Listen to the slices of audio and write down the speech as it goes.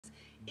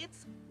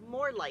it's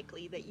more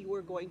likely that you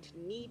are going to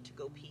need to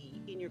go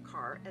pee in your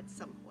car at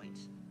some point.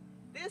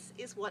 This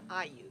is what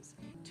I use.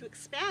 To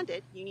expand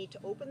it, you need to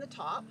open the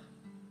top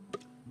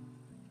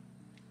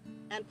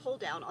and pull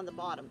down on the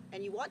bottom.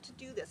 And you want to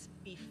do this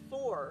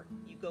before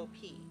you go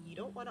pee. You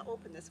don't want to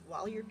open this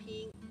while you're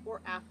peeing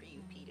or after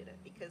you've peed in it,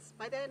 because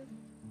by then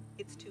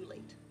it's too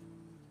late.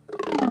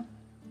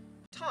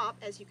 Top,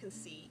 as you can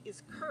see,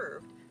 is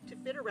curved to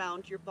fit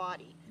around your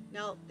body.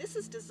 Now, this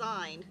is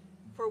designed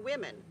for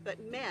women,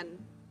 but men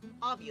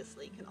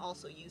obviously can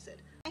also use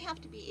it. I have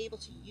to be able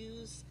to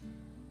use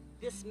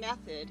this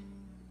method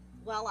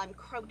while I'm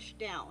crouched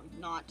down,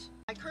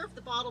 I curve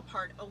the bottle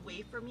part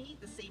away from me,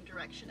 the same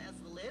direction as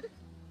the lid,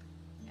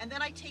 and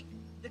then I take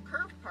the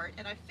curved part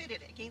and I fit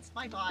it against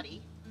my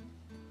body,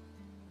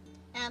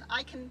 and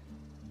I can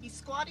be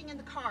squatting in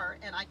the car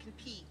and I can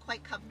pee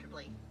quite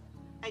comfortably.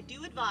 I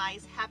do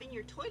advise having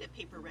your toilet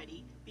paper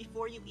ready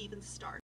before you even start.